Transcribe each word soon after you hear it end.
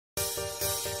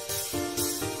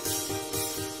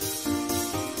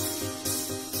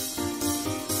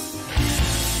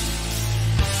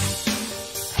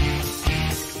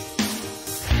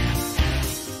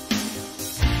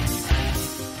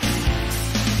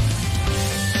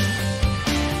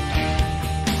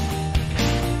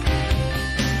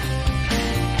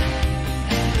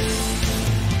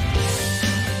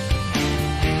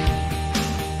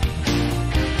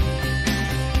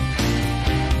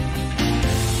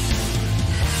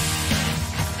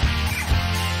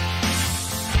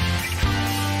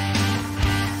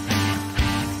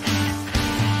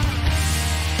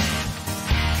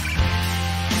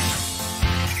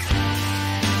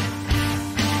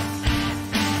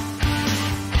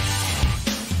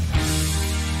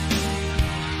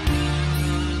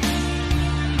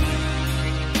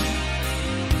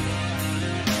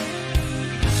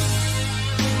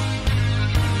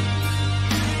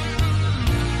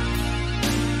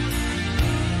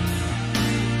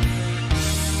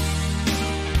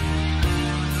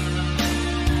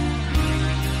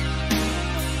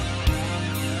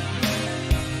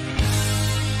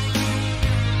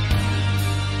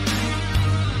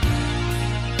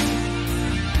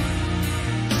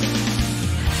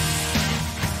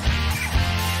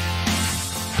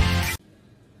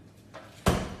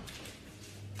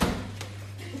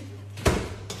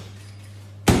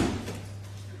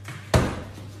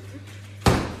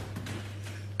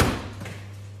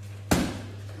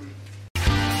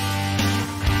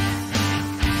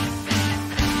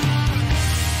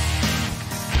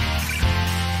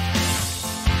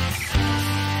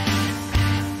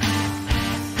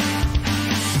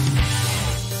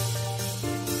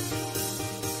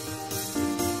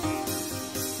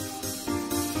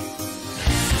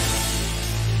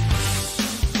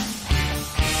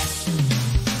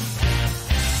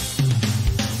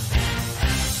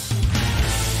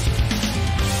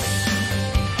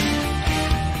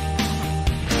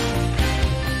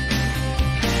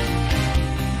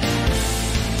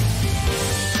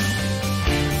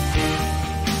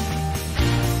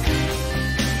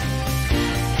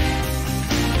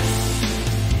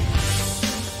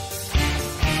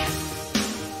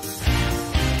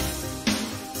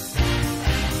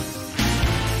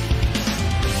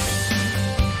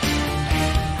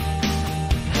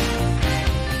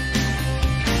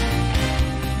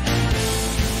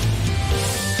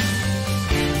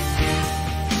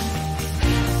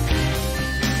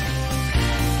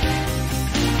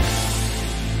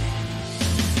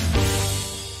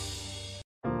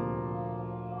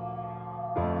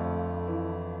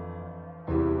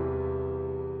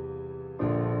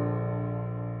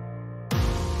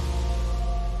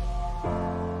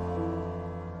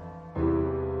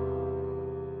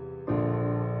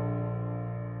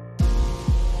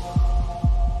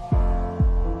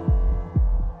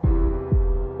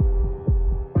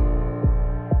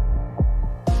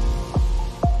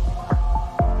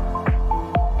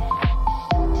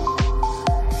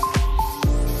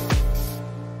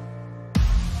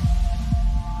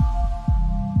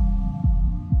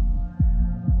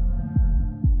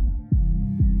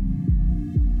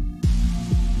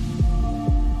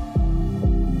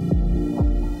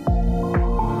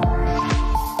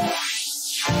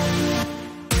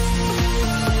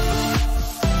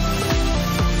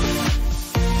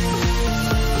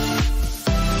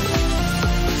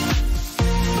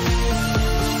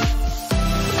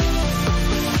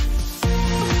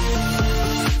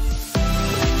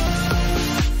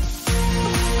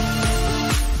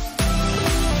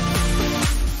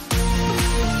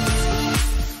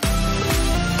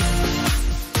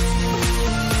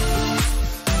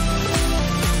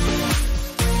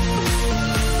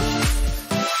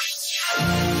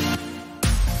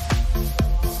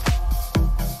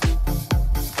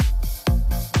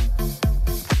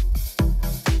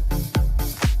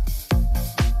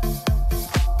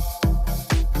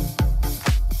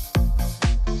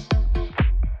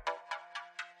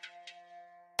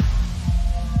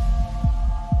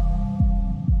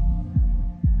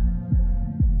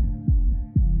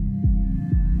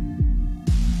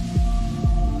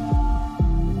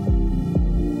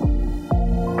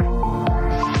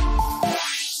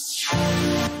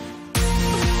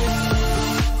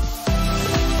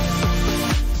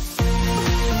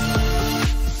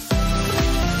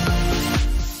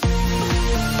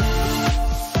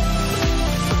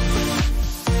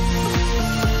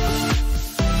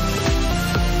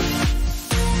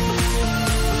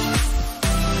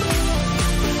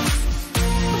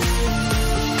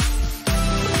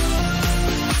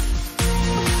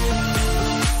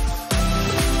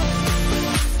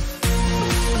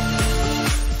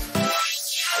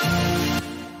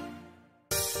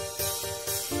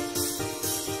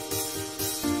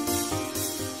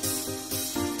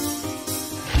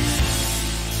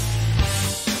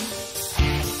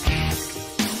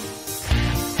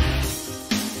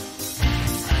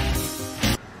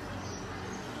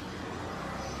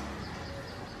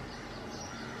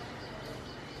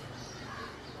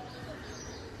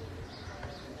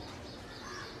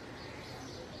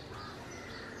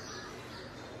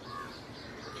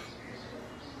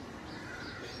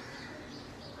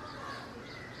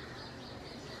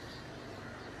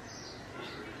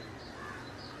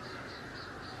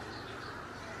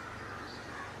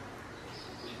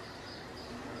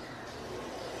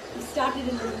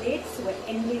started a little late, so we're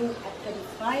ending at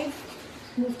 35.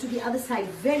 Move to the other side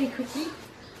very quickly.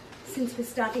 Since we're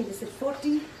starting this at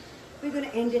 40, we're going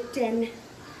to end at 10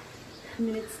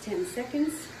 minutes, 10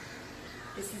 seconds.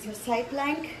 This is your side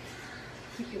plank.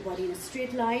 Keep your body in a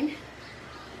straight line.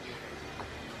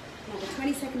 Another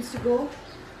 20 seconds to go.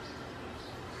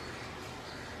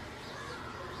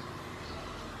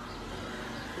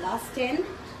 Last 10.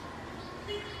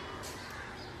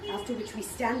 After which we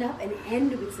stand up and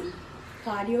end with some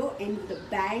cardio, end with a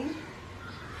bang.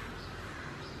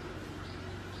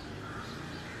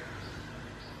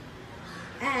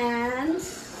 And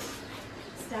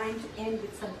it's time to end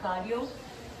with some cardio.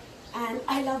 And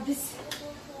I love this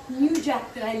new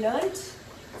jack that I learned.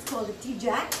 It's called the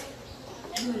T-Jack.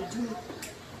 I'm going to do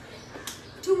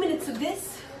 2 minutes of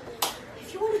this.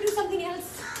 If you want to do something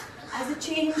else as a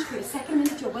change for a second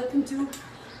minute, you're welcome to.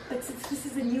 But since this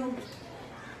is a new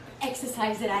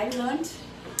exercise that I learned,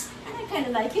 and I kind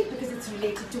of like it because it's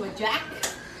related to a jack.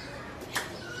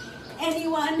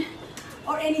 Anyone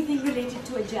or anything related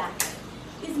to a jack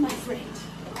is my friend.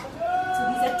 So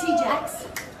these are T-Jacks.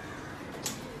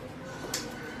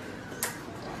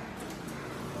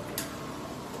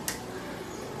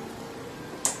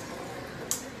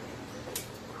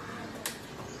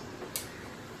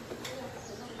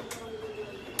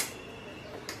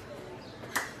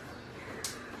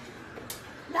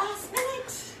 Last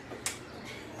minute.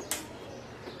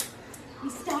 We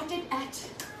started at,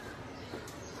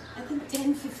 I think,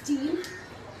 10:15.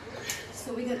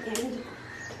 So we're going to end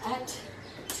at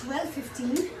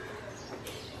 12:15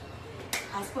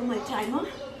 as per my timer.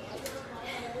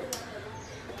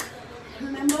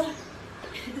 Remember,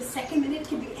 the second minute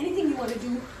can be anything you want to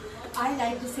do. I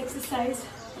like this exercise.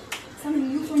 Something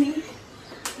new for me.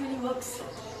 It really works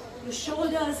your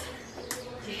shoulders,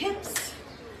 your hips.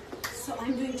 So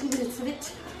I'm doing 2 minutes of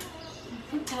it.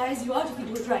 It tires you out if you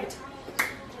do it right.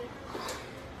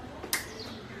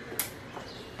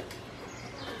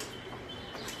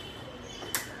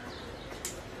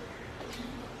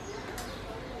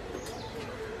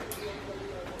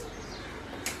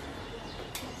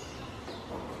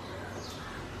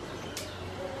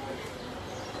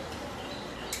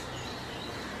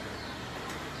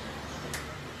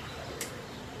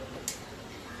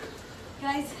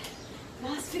 Guys,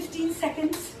 last 15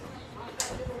 seconds.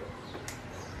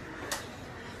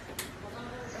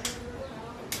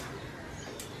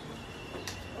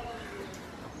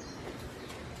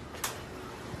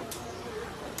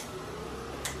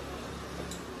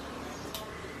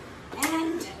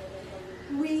 And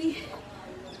we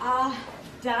are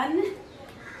done. It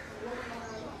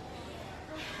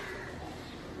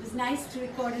was nice to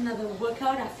record another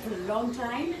workout after a long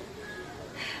time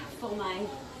for my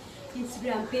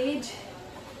Instagram page.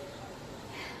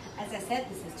 As I said,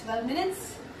 this is 12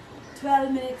 minutes.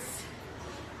 12 minutes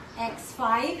x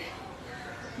 5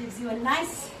 gives you a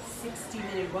nice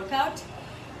 60-minute workout.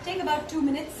 Take about 2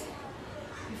 minutes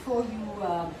before you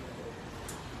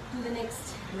do the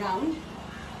next round.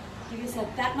 Give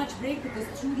yourself that much break because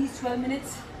through these 12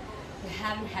 minutes you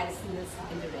haven't had a single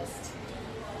second to rest.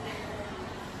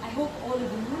 I hope all of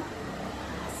you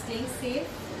are staying safe,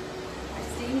 are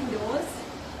staying indoors,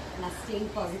 and are staying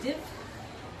positive.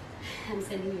 I'm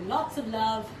sending you lots of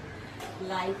love,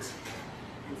 light,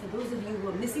 and for those of you who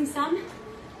are missing some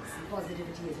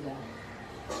positivity as well.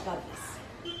 God bless.